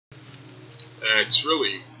It's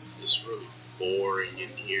really boring in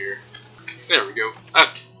here. There we go.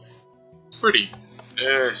 Okay.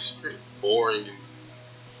 It's pretty boring.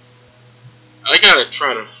 I gotta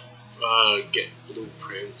try to get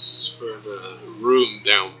blueprints for the room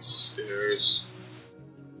downstairs.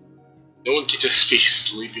 No one can just be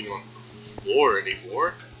sleeping on the floor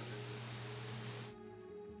anymore.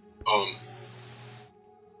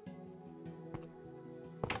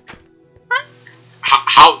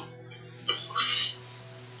 How?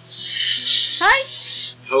 Hi.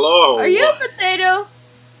 Hello. Are you a potato?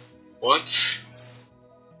 What?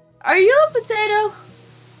 Are you a potato?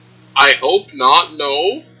 I hope not.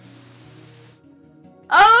 No.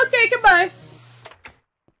 Oh, okay. Goodbye.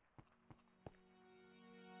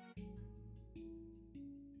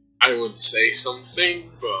 I would say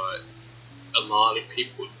something, but a lot of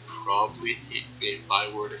people would probably hate me if I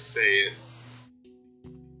were to say it.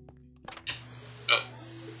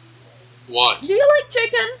 What? Do you like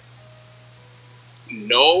chicken?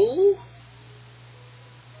 No.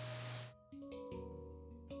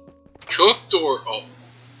 Cooked or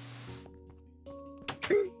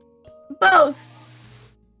Both.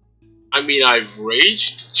 I mean, I've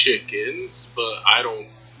raised chickens, but I don't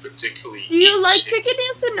particularly. Do you like chicken?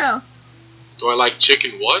 Yes or no? Do I like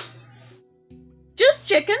chicken? What? Just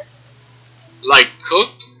chicken. Like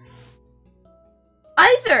cooked?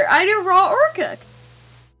 Either raw or cooked.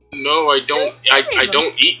 No, I don't. I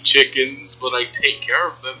don't eat chickens, but I take care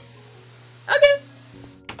of them. Okay.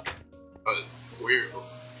 Weird.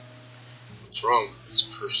 What's wrong with this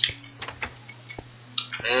person?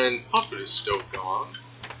 And Puppet is still gone.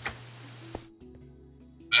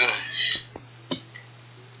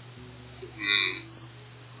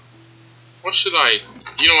 What should I?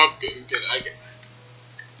 You know, I'm good. I get.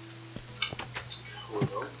 Hold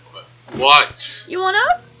on. What? You want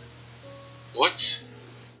out? What?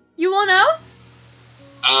 You want out?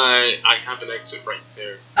 I have an exit right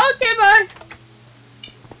there. Okay, bye.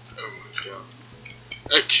 Oh my god.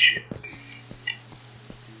 Okay.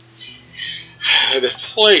 The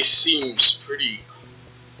place seems pretty.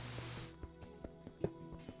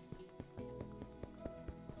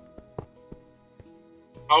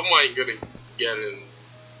 How am I gonna get in?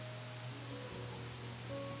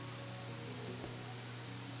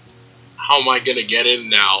 How am I gonna get in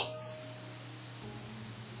now?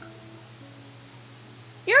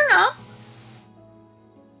 You're not.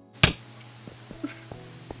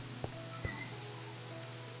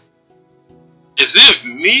 Is it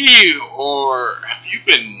me, or have you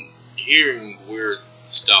been hearing weird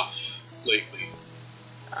stuff lately?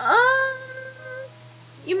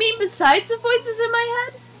 You mean besides the voices in my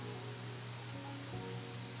head?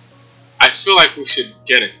 I feel like we should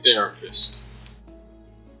get a therapist.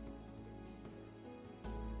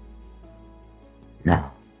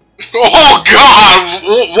 No. Oh god!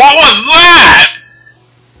 What was that?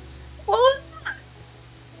 What was that?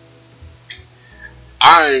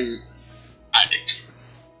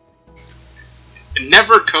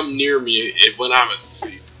 Never come near me when I'm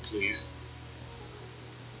asleep, please.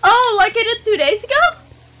 Oh, like I did 2 days ago?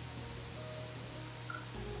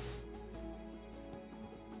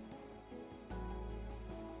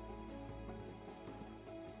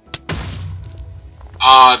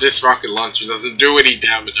 This rocket launcher doesn't do any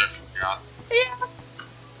damage, I forgot. Yeah.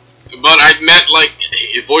 But I meant, like,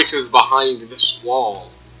 voices behind this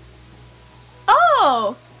wall.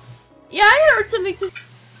 Oh. Yeah, I heard something.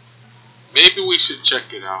 Maybe we should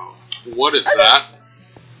check it out. What is Okay. that?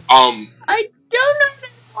 I don't know if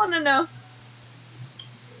I want to know.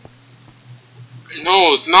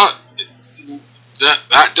 No, it's not.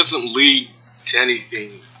 That doesn't lead to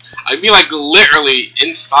anything. I mean, like, literally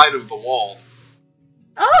inside of the wall.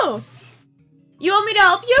 Oh. You want me to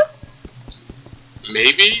help you?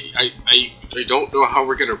 Maybe? I don't know how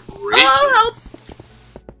we're gonna break it. I'll help.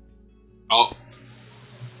 Oh.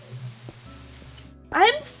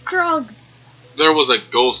 I'm strong. There was a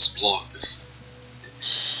ghost block.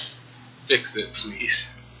 Fix it,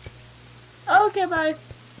 please. Okay, bye.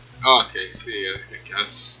 Okay, see ya, I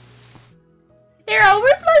guess. Here, I'll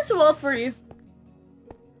replace the wall for you.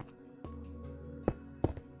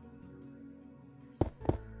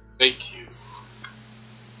 Thank you.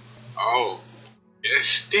 Oh, it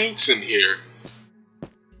stinks in here.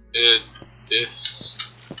 It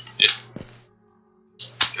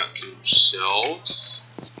got some shelves,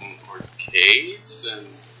 some arcades, and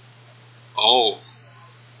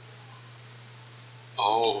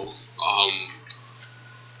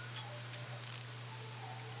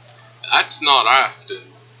that's not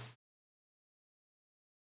often.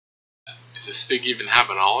 Does this thing even have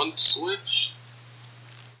an on switch?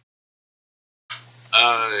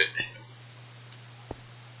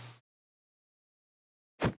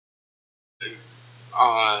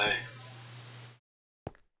 Oh.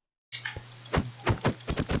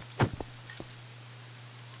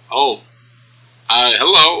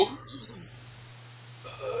 Hello.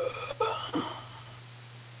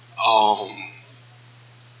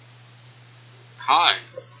 Hi.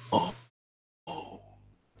 Oh,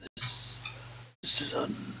 this is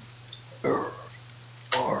an error.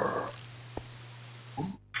 Oh,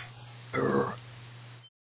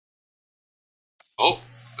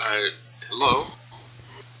 hello.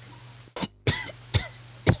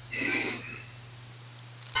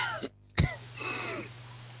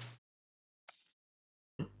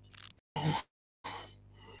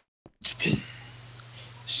 It's been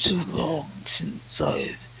so long since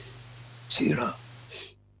I've seen a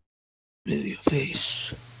familiar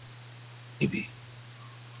face. Maybe.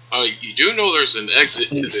 You do know there's an exit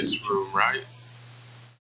to this room, right?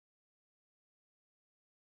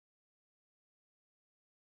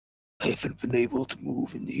 I haven't been able to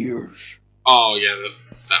move in years. Oh, yeah,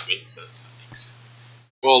 that makes sense. That makes sense.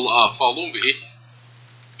 Well, follow me.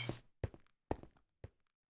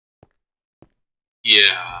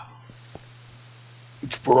 Yeah.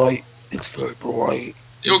 It's bright. It's very bright.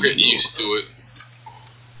 You'll get used to it.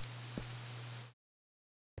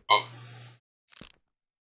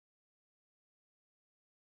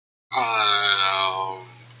 Oh.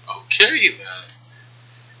 Okay then.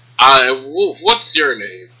 What's your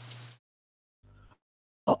name?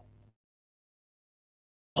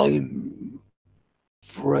 I'm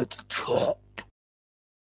Fred Trap.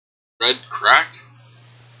 Red Crack?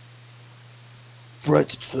 Fred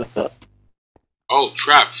Trap. Oh,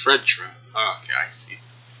 Trap, Fred Trap. Oh, okay, I see.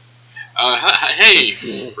 Hey,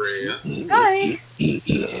 Freya. Hi.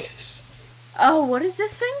 Yes. Oh, what is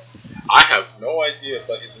this thing? I have no idea,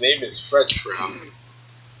 but his name is Fred Trap.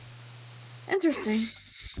 Interesting.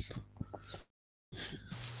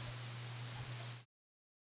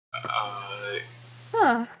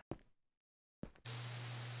 Huh.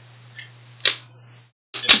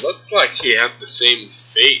 It looks like he had the same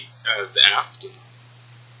fate as Afton.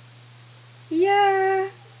 Yeah.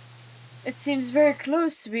 It seems very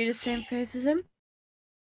close to be the same fate as him.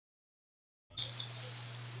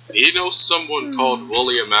 Do you know someone called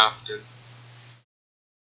William Afton?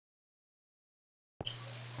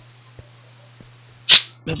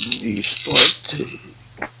 Memories start to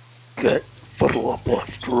get fuddled up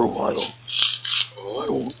after a while. Oh. I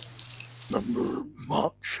don't remember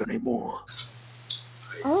much anymore.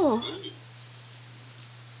 I see.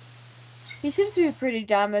 He seems to be pretty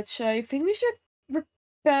damaged, so I think we should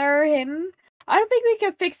repair him. I don't think we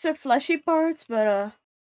can fix the fleshy parts, but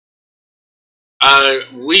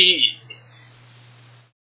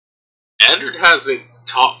Ennard hasn't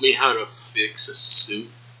taught me how to fix a suit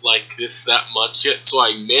like this that much yet, so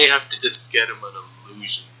I may have to just get him an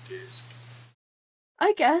illusion disc.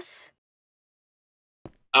 I guess.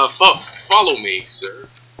 Follow me, sir.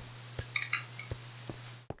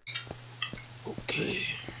 Okay,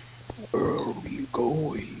 where are we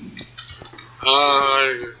going?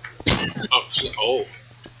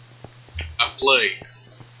 A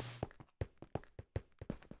place.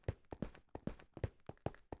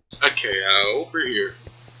 Okay, over here.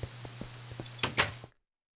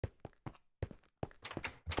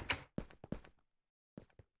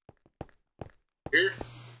 Here?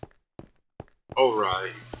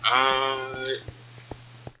 Alright,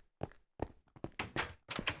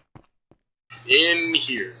 in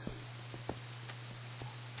here.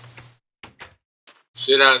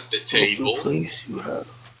 Sit at the table. Lovely place you have.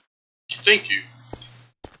 Thank you.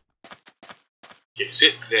 Okay,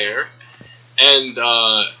 sit there. And,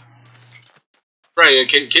 Freya,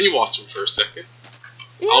 can you watch him for a second?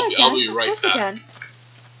 Yeah, I'll be right back.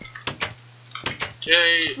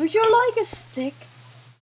 Okay. Would you like a stick?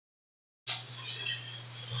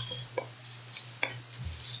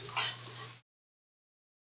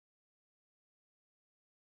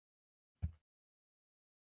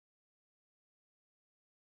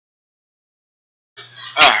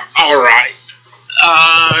 Alright.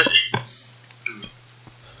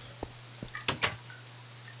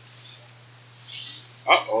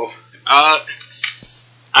 Uh-oh.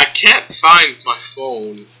 I can't find my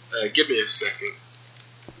phone. Give me a second.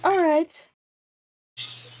 Alright.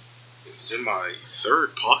 Is it in my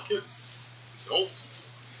third pocket? Nope.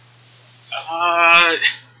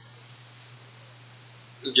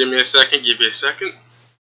 Give me a second.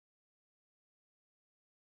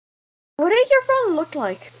 What did your phone look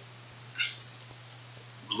like?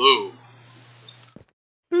 Blue.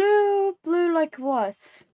 Blue like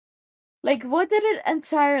what? Like, what did it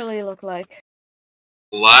entirely look like?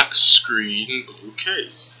 Black screen, blue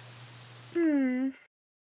case.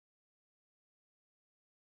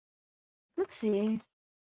 Let's see.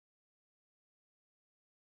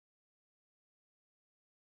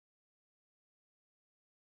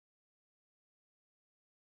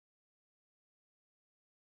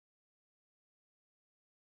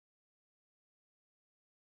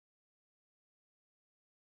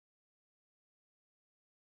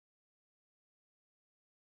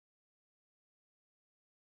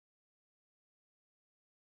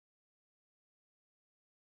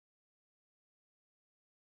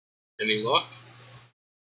 Any luck?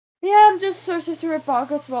 Yeah, I'm just searching through my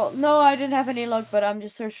pockets. Well, no, I didn't have any luck, but I'm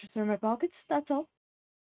just searching through my pockets. That's all.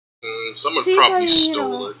 Someone See, probably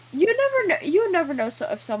stole it. you never know. You never know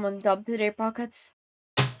if someone dumped in their pockets.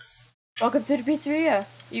 Welcome to the pizzeria.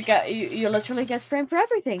 You literally get framed for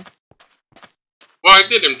everything. Well, I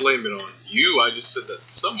didn't blame it on you. I just said that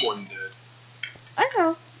someone did. I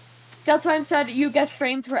know. That's why I said you get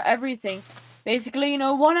framed for everything. Basically,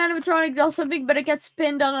 one animatronic does something, but it gets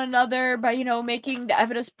pinned on another by, making the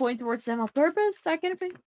evidence point towards them on purpose, that kind of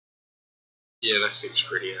thing. Yeah, that seems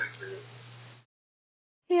pretty accurate.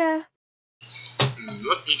 Yeah.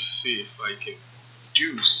 Let me see if I can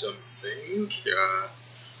do something.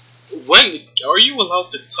 When are you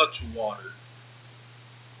allowed to touch water?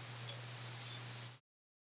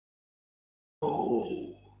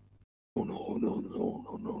 Oh. Oh, no, no, no,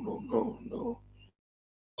 no, no, no, no, no.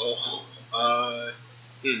 Oh,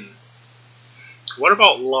 What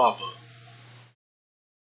about lava?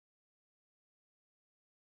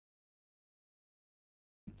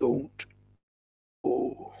 Don't.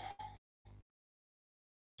 Oh.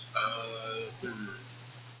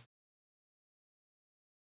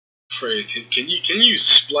 Frey, can you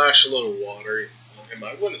splash a little water on him?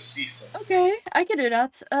 I want to see something. Okay, I can do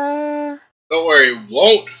that. Don't worry, it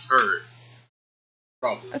won't hurt.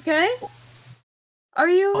 Probably. Okay. Are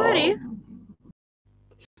you ready?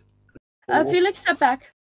 Oh. Felix, step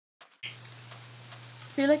back.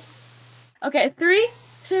 Felix. Okay, 3,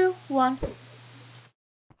 2, 1.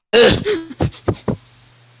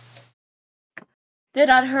 Did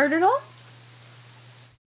that hurt at all?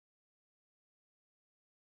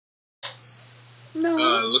 No.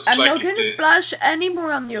 Looks I'm like not it gonna did. splash any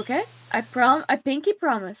more on you, okay? I pinky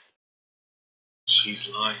promise. She's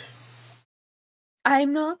lying.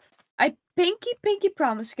 I'm not. I pinky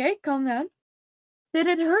promise, okay? Calm down. Did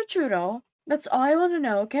it hurt you at all? That's all I want to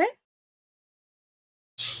know, okay?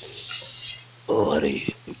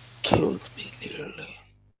 Bloody killed me nearly.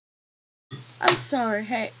 I'm sorry,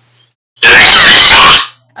 hey.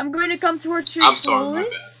 I'm going to come towards you I'm slowly. sorry,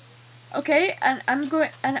 my bad. Okay, and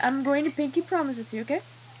I'm going to pinky promise it to you, okay?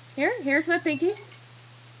 Here's my pinky.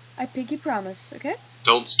 I pinky promise, okay?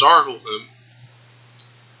 Don't startle him.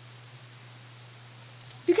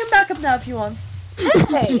 You can back up now if you want.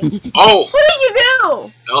 Hey! Oh! What did you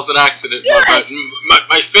do? That was an accident. Felix!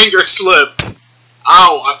 My finger slipped.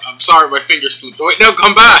 Ow! I'm sorry, my finger slipped. Wait, no,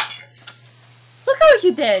 come back! Look what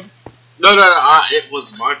you did. No, it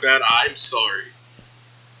was my bad. I'm sorry.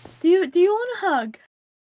 Do you want a hug?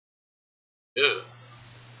 Yeah.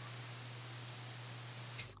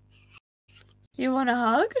 You want a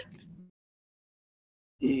hug?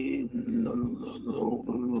 No.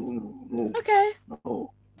 Okay.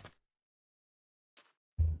 No.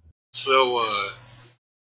 So,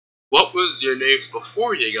 what was your name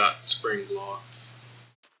before you got spring locked?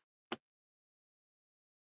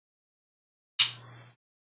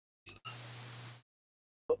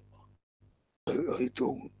 I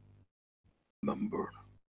don't remember.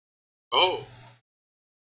 Oh.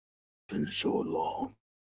 It's been so long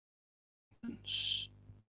since.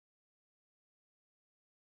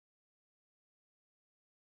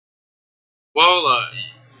 Well,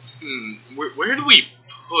 where do we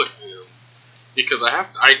put him? Because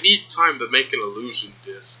I need time to make an illusion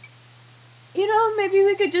disc. Maybe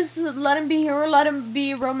we could just let him be here or let him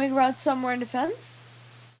be roaming around somewhere in the fence?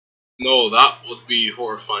 No, that would be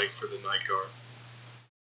horrifying for the night guard.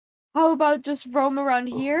 How about just roam around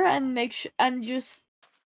here and just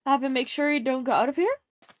have him make sure you don't go out of here?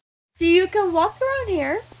 See, you can walk around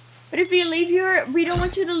here, but if you leave here, we don't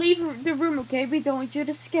want you to leave the room, okay? We don't want you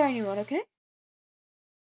to scare anyone, okay?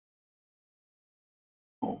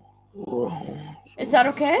 Is that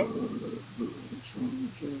okay?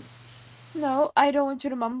 No, I don't want you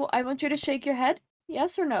to mumble. I want you to shake your head.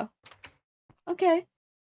 Yes or no? Okay.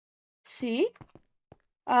 See?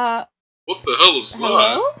 What the hell is hello?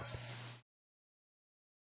 that?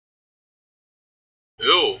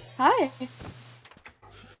 Ew. Hi.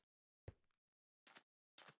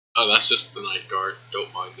 Oh, that's just the night guard.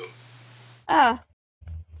 Don't mind them. Ah.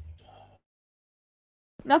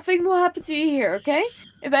 Nothing will happen to you here, okay?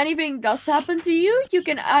 If anything does happen to you, you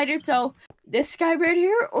can either tell this guy right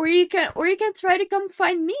here, or you can try to come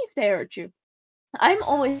find me if they hurt you. I'm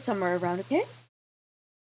always somewhere around, okay?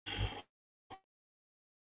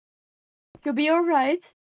 You'll be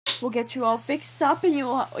alright. We'll get you all fixed up, and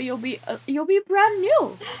you'll be brand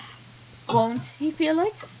new. Won't he,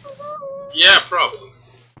 Felix? Yeah, probably.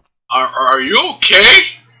 Are you okay?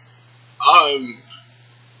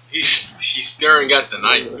 He's staring at the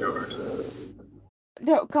night guard.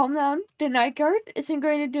 No, calm down. The night guard isn't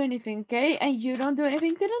going to do anything, okay? And you don't do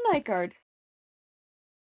anything to the night guard.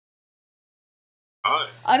 Alright.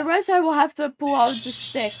 Otherwise, I will have to pull out the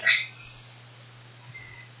stick.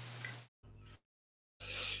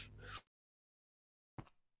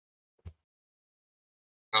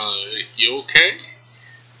 You okay?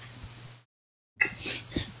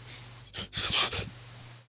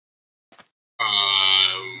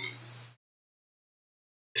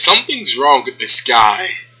 Something's wrong with this guy.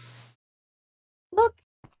 Look,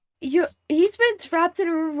 he's been trapped in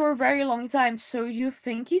a room for a very long time, so you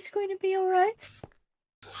think he's going to be alright?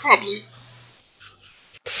 Probably.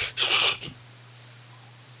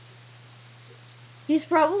 He's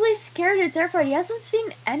probably scared and terrified. He hasn't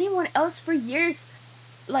seen anyone else for years.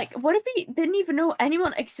 Like, what if he didn't even know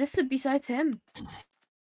anyone existed besides him?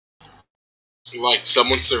 Like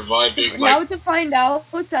someone surviving. Now to find out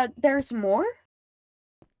that there's more?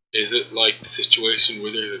 Is it like the situation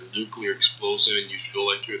where there's a nuclear explosion and you feel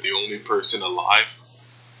like you're the only person alive?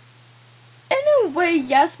 In a way,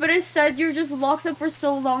 yes, but instead you're just locked up for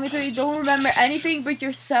so long until you don't remember anything but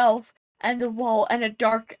yourself and the wall and the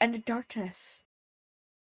darkness.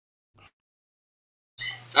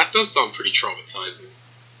 That does sound pretty traumatizing.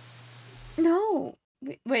 No.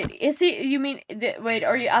 Wait, is he, you mean, wait,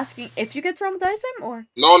 are you asking if you get traumatized him, or?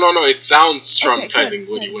 No, it sounds traumatizing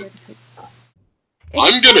what he went through.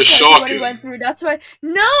 I'm gonna shock him. Went through. That's why.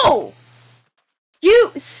 No!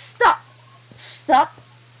 You, stop! Stop!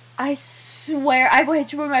 I swear, I will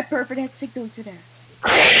hit you with my perfect head stick, don't you dare.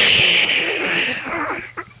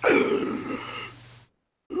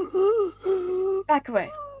 Back away.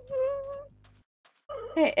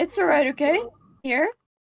 Hey, it's alright, okay? Here.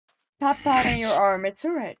 Tap pat on your arm, it's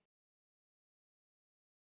alright.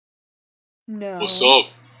 No. What's up?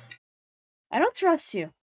 I don't trust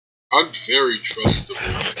you. I'm very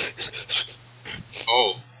trustable.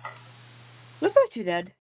 Oh. Look what you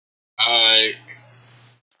did.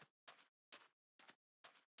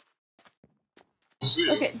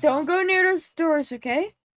 Okay, don't go near those doors,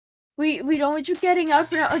 okay? We don't want you getting out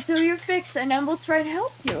for now until you're fixed, and then we'll try and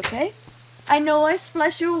help you, okay? I know I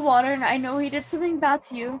splashed you with water, and I know he did something bad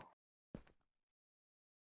to you.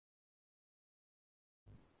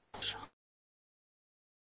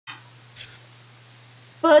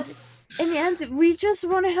 But in the end, we just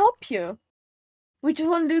want to help you. We just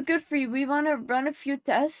want to do good for you. We want to run a few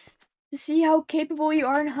tests to see how capable you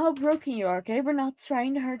are and how broken you are, okay? We're not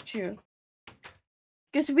trying to hurt you.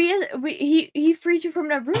 Because he freed you from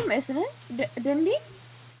that room, isn't it? Didn't he?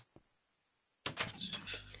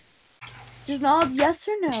 Just nod yes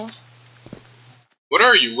or no. What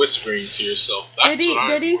are you whispering to yourself? That's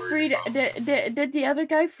did the other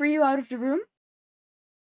guy free you out of the room?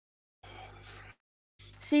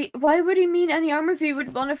 See, why would he mean any harm if he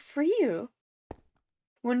would want to free you?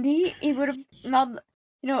 Wouldn't he? He would have not,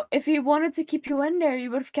 if he wanted to keep you in there, he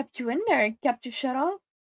would have kept you in there and kept you shut off.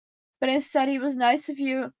 But instead, he was nice of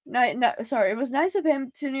you. It was nice of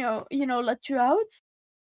him to, let you out,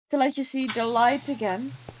 to let you see the light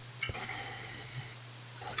again.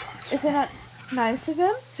 Isn't that nice of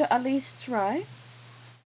him to at least try?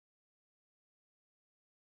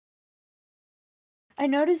 I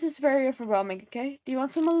know this is very overwhelming, okay? Do you want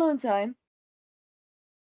some alone time?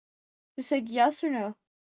 Just say yes or no.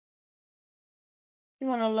 You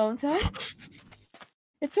want alone time?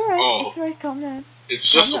 It's alright, It's alright, calm down.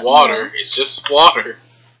 It's just water, no. It's just water.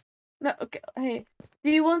 No, okay, hey. Do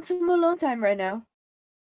you want some alone time right now?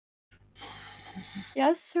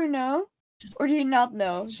 Yes or no? Or do you not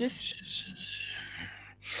know? Just...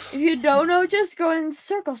 If you don't know, just go in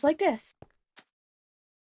circles like this.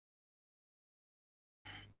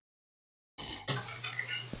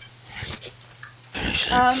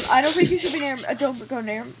 I don't think you should be near him. Don't go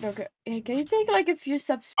near him. Don't go. Can you take like a few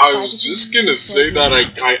steps? I was just gonna say that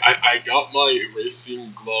I got my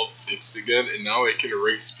erasing glove fixed again, and now I can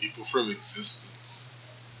erase people from existence.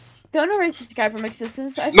 Don't erase this guy from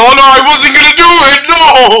existence. No, I wasn't gonna do it.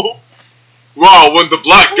 No. Wow, when the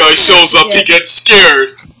black guy shows up, he gets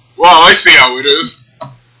scared. Wow, I see how it is.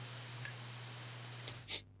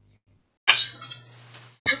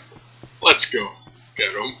 Let's go.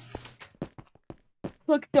 Get him.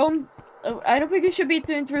 Look, don't. I don't think we should be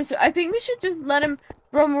too intrusive. I think we should just let him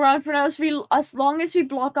roam around for now, as long as we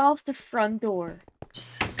block off the front door.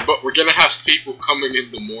 But we're gonna have people coming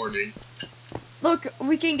in the morning. Look,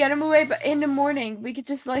 we can get him away, but in the morning, we could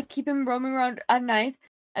just like keep him roaming around at night,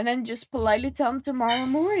 and then just politely tell him tomorrow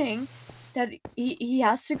morning that he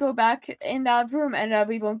has to go back in that room, and that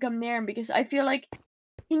we won't come near him, because I feel like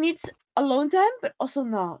he needs alone time, but also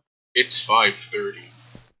not. It's 5:30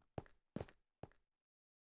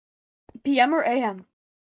 PM or AM?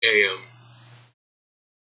 a.m.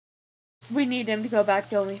 We need him to go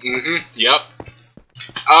back, don't we? Yep.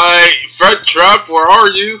 Fred Trap, where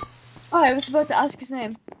are you? Oh, I was about to ask his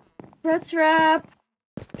name. Fnaf Rp.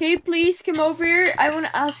 Can you please come over here? I want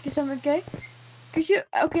to ask you something, okay? Could you?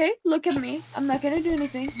 Okay, look at me. I'm not gonna do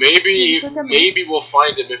anything. Maybe we'll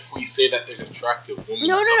find him if we say that there's an attractive woman.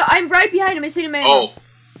 No, I'm right behind him. I see the man. Oh.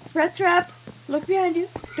 Fnaf Rp, look behind you.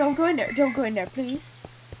 Don't go in there. Don't go in there, please.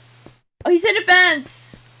 Oh, he's in the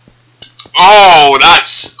fence. Oh,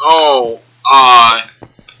 that's... Oh,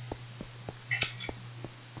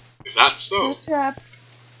 is that so? Fnaf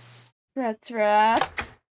Rp.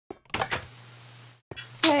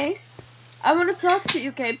 Hey, I want to talk to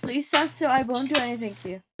you, okay? Please stand still. I won't do anything to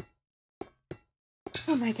you.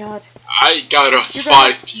 Oh my god. I gotta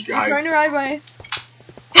fight you guys. You're going the right way.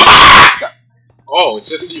 Oh, it's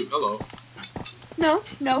just you. Hello. No,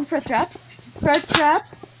 Fnaf Rp. Fnaf Rp.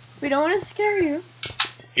 We don't want to scare you.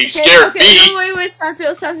 He scared me. No, wait, stand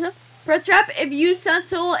still. Fnaf Rp, if you stand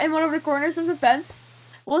still in one of the corners of the fence,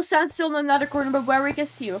 we'll stand still in another corner, but where we can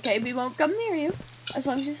see you, okay? We won't come near you, as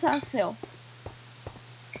long as you stand still.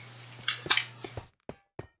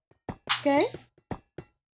 Okay?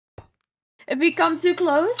 If we come too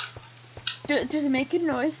close, just make a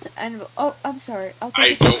noise, and oh, I'm sorry. I'll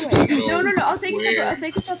take a step away. No, I'll take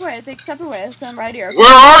a step away. I'll stand right here.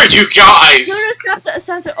 Where are you guys? No,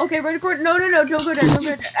 stand still. Okay, right accord. No, don't go there.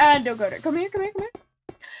 Don't go there. Come here.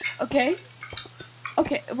 Okay.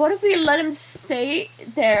 What if we let him stay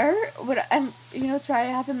there, and try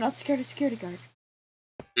to have him not scared of security guard?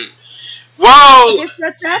 Whoa! Okay,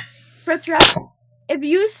 Fnaf Rp. If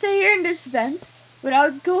you stay here in this vent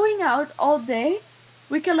without going out all day,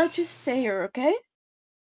 we can let you stay here, okay?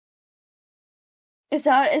 Is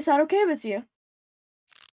that okay with you?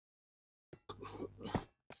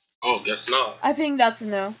 Oh, guess not. I think that's a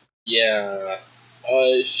no. Yeah.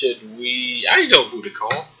 Should we... I know who to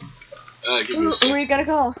call. Give me a Who second. are you gonna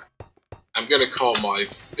call? I'm gonna call my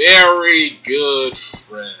very good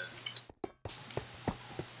friend.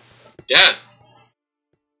 Dad.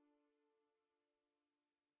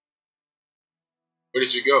 Where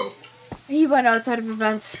did you go? He went outside of the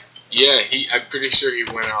vent. Yeah, I'm pretty sure he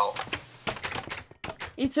went out.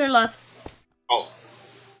 He's to your left. Oh.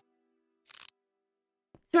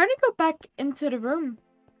 Trying to go back into the room.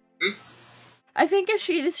 I think I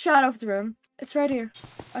see the shadow of the room. It's right here.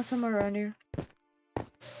 Somewhere around here.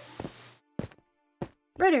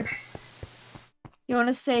 Right here. You want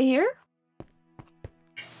to stay here?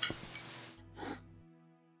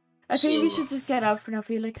 I think we should just get out for now,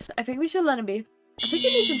 Felix. I think we should let him be. I think he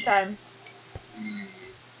needs some time.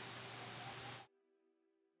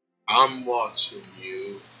 I'm watching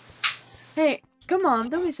you. Hey, come on,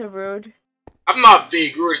 don't be so rude. I'm not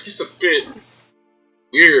being rude, it's just a bit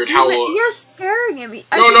weird how... You're scaring him.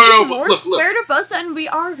 No, but look. Scared of us than we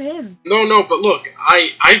are of him. No, but look,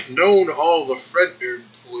 I've known all the Fredbear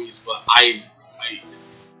employees, but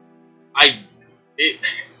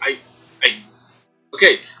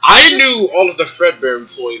okay, I knew all of the Fredbear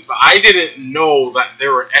employees, but I didn't know that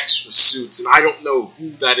there were extra suits, and I don't know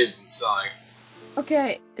who that is inside.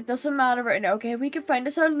 Okay, it doesn't matter right now, okay? We can find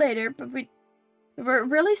this out later, but we're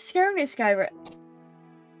really scaring this guy right.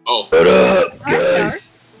 Oh. What up,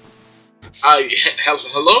 guys?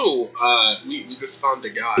 Hello, we just found a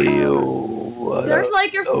guy. Yo, There's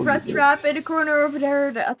like a Fnaf Rp in the corner over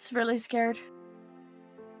there that's really scared.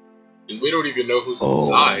 And we don't even know who's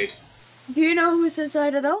inside. Do you know who's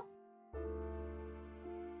inside at all?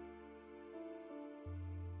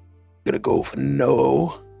 Gonna go for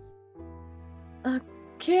no.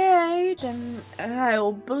 Okay, then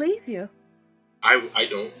I'll believe you. I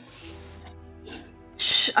don't.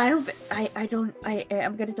 Shh, I'm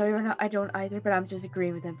gonna tell you right now, I don't either, but I'm just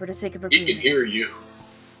agreeing with him for the sake of agreeing. He can hear you.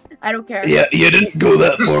 I don't care. Yeah, you didn't go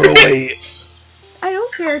that far away. I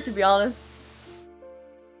don't care, to be honest.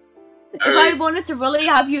 If I wanted to really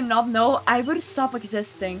have you not know, I would stop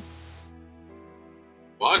existing.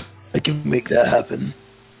 What? I can make that happen.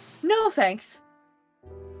 No thanks.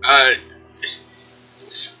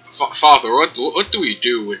 Father, what do we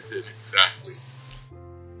do with it? Exactly.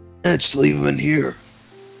 Just leave him in here.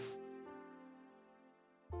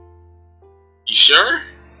 You sure?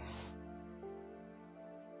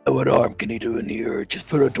 What arm can you do in here? Just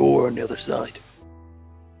put a door on the other side.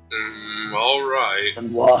 Alright.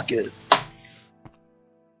 And lock it.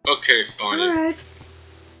 Okay, fine. Alright.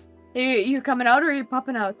 You coming out or are you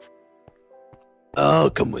popping out? I'll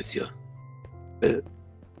come with you. Do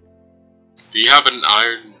you have an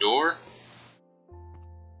iron door?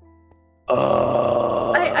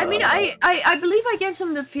 I believe I gave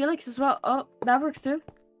some to Felix as well. Oh, that works too.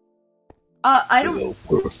 I don't... Oh,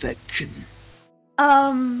 perfection.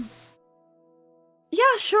 Yeah,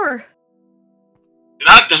 sure.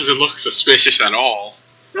 That doesn't look suspicious at all.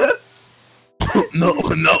 No,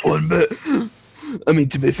 not one bit. I mean,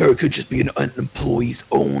 to be fair, it could just be an employees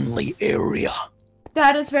only area.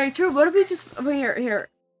 That is very true. What if we just... Wait, here.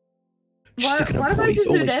 Just stick an what if I employees just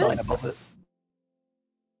do only this? sign above it.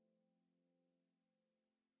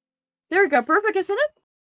 There we go. Perfect, isn't it?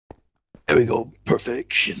 There we go.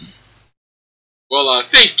 Perfection. Well,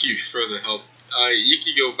 thank you for the help. You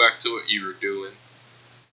can go back to what you were doing.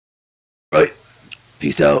 Right.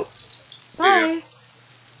 Peace out. See ya. Bye.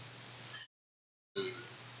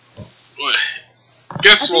 What?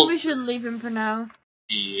 Guess I think we'll... we should leave him for now.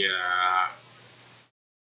 Yeah...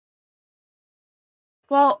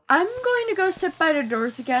 Well, I'm going to go sit by the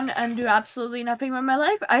doors again and do absolutely nothing with my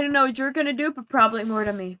life. I don't know what you're gonna do, but probably more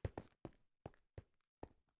than me.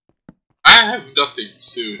 I have nothing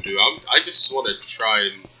to do. I just want to try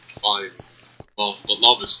and find love, but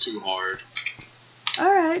love is too hard.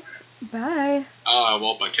 Alright, bye.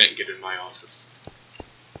 Well, I can't get in my office.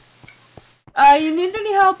 You need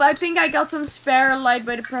any help? I think I got some spare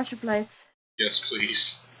lightweight pressure plates. Yes,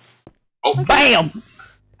 please. Oh, Bam!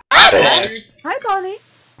 hi, Bonnie. Hi, Bonnie.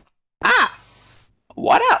 Ah!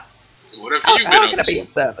 What up? What have you been How up can I be to? of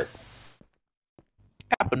service?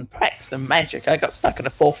 I've been practicing magic. I got stuck in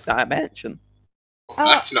the 4th dimension.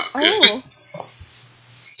 That's not good. Oh.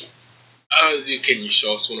 Can you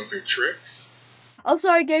show us one of your tricks? Also,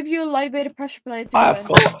 I gave you a lightweight pressure plate to Of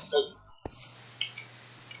go in. course.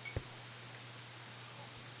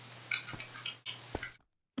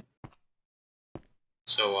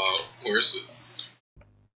 So, where is it?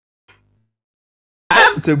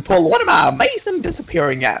 And to pull one of my amazing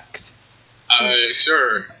disappearing acts.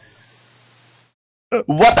 Sure.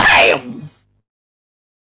 Wha-bam!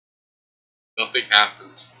 Nothing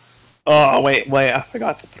happened. Oh wait, I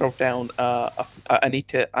forgot to throw down. I need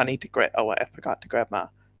to grab. Oh wait, I forgot to grab my.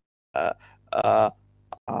 I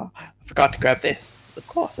forgot to grab this. Of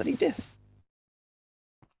course, I need this.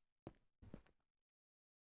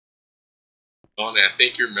 Bonnie, I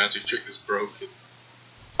think your magic trick is broken.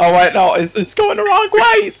 Oh wait, no, it's going the wrong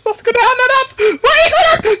way. It's supposed to go down and up. Wait,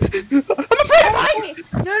 I'm afraid of heights.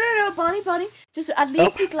 No, Bonnie. Just at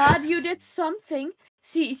least be glad you did something.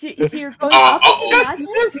 See, you're going Uh-oh. up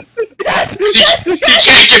into magic. Yes, He yes,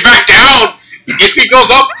 can't get back down! If he goes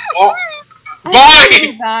up... Oh, I'm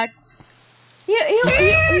Bonnie! back. He'll.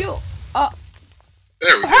 There we go. Ah,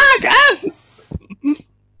 guys.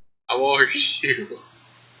 How are you?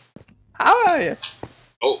 How are you?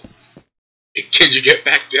 Oh. Can you get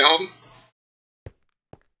back down?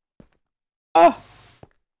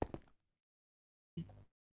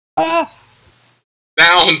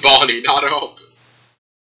 Down, Bonnie, not up.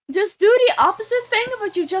 Just do the opposite thing of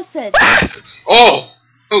what you just said. Oh!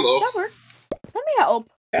 Hello. That works. Let me help.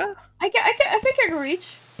 Yeah. I think I can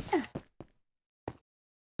reach.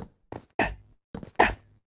 Yeah.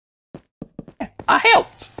 I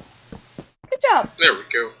helped. Good job. There we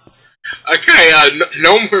go. Okay,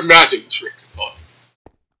 no more magic tricks, Bonnie.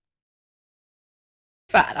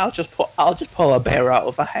 Fine, I'll just pull a bear out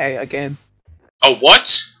of a hay again. A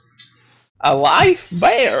what? A live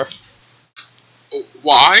bear.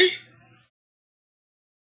 Why?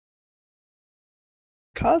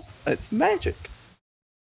 'Cause it's magic.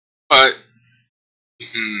 But...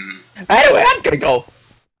 Anyway, I'm gonna go.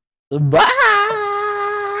 Bye.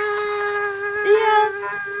 Yeah.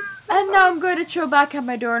 And now I'm going to throw back at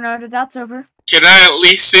my door now that that's over. Can I at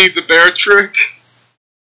least see the bear trick?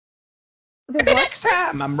 The Maybe what? next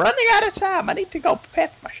time. I'm running out of time. I need to go prepare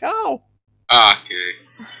for my show. Okay.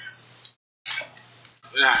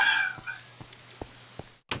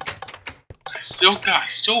 I still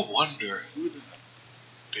wonder who the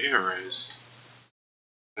bear is.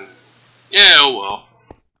 Yeah, oh well.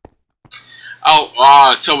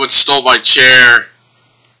 Oh, someone stole my chair.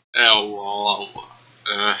 Oh well.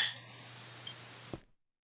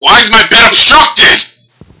 Why is my bed obstructed?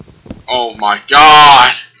 Oh my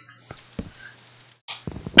god.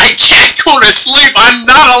 I can't go to sleep. I'm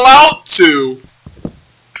not allowed to.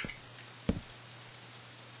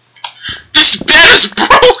 This bed is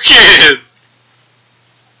broken!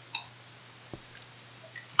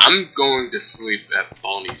 I'm going to sleep at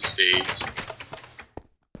Bonnie's stage.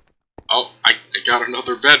 Oh, I got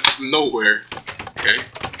another bed from nowhere. Okay.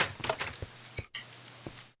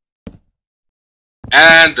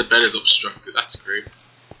 And the bed is obstructed. That's great.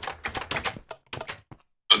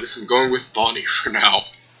 I guess I'm going with Bonnie for now.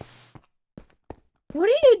 What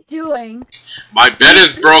are you doing? My bed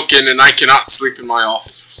is broken and I cannot sleep in my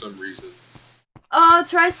office for some reason.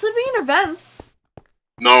 Try sleeping in events.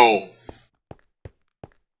 No.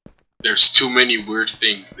 There's too many weird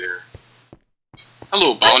things there.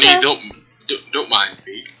 Hello, Bonnie. Don't mind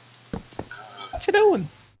me. What you doing?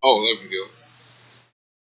 Oh, there we go.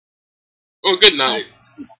 Oh, good night.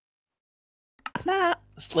 Nah,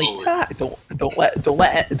 sleep tight. Don't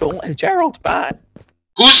let Gerald by.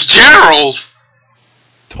 Who's Gerald?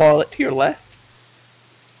 Toilet to your left.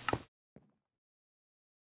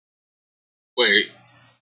 Wait.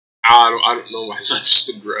 I don't know my lefts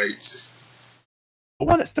and rights. The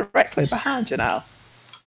one that's directly behind you now.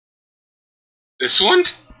 This one?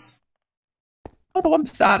 Oh, the one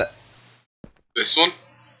beside it. This one?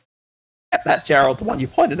 Yep, that's Gerald. The one you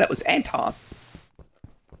pointed at was Anton.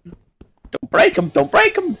 Don't break him! Don't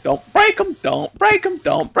break him! Don't break him! Don't break him!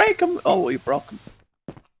 Don't break him! Oh, you broke him.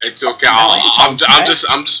 It's okay. I'm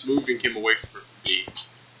just moving him away from me.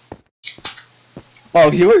 Well,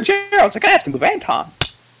 if you move Gerald, you're gonna have to move Anton.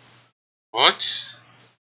 What?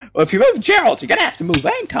 Well, if you move Gerald, you're gonna have to move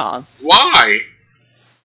Anton. Why?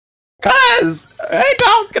 Cause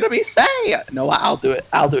Anton's gonna be sad. No, I'll do it.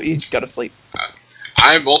 I'll do it. You just gotta sleep.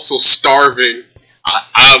 I'm also starving.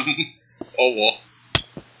 Oh well.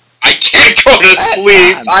 I can't go to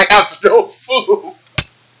sleep. Fine. I have no food.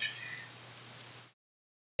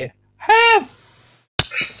 Have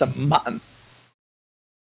some mutton.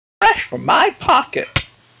 Fresh from my pocket.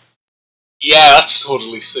 Yeah, that's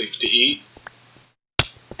totally safe to eat.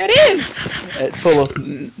 It is! It's full of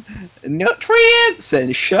nutrients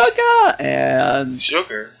and sugar and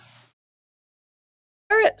Sugar?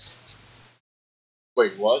 carrots.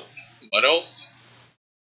 Wait, what? What else?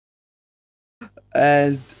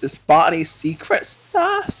 And this body's secret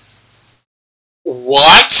sauce.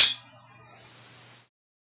 What?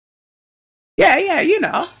 Yeah, you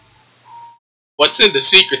know. What's in the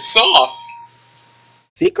secret sauce?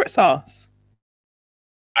 Secret sauce.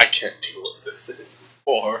 I can't deal with this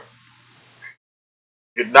anymore.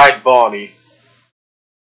 Good night, Bonnie.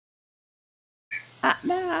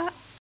 Nah.